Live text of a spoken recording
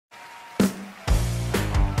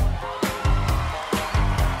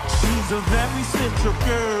She's a very special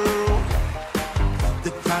girl,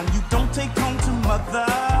 the kind you don't take home to mother.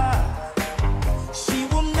 She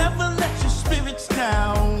will never let your spirits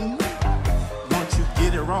down once you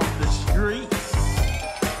get her off the streets.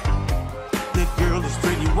 That girl is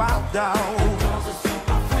pretty wild, dog.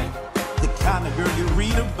 The kind of girl you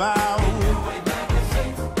read about.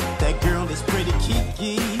 That girl is pretty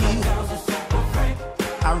kiki.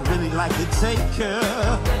 I really like to take her.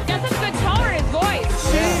 He has such a good tone in his voice.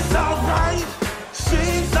 She's alright.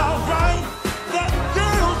 She's alright. That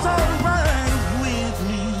girl's alright with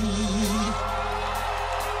me.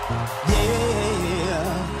 Yeah.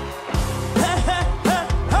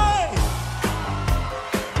 Hey.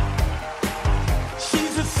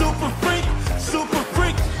 She's a super freak. Super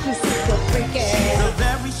freak. She's super freaky. She's a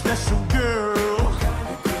very special girl.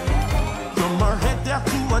 From her head down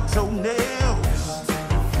to her toenails.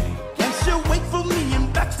 She'll wait for me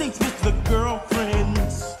in backstage with the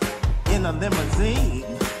girlfriends in a limousine.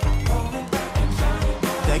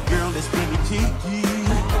 That girl is pretty cheeky.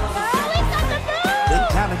 That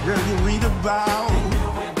kind of girl you read about.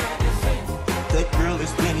 That girl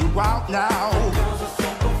is plenty wild now.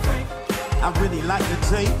 I really like to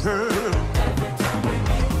take her.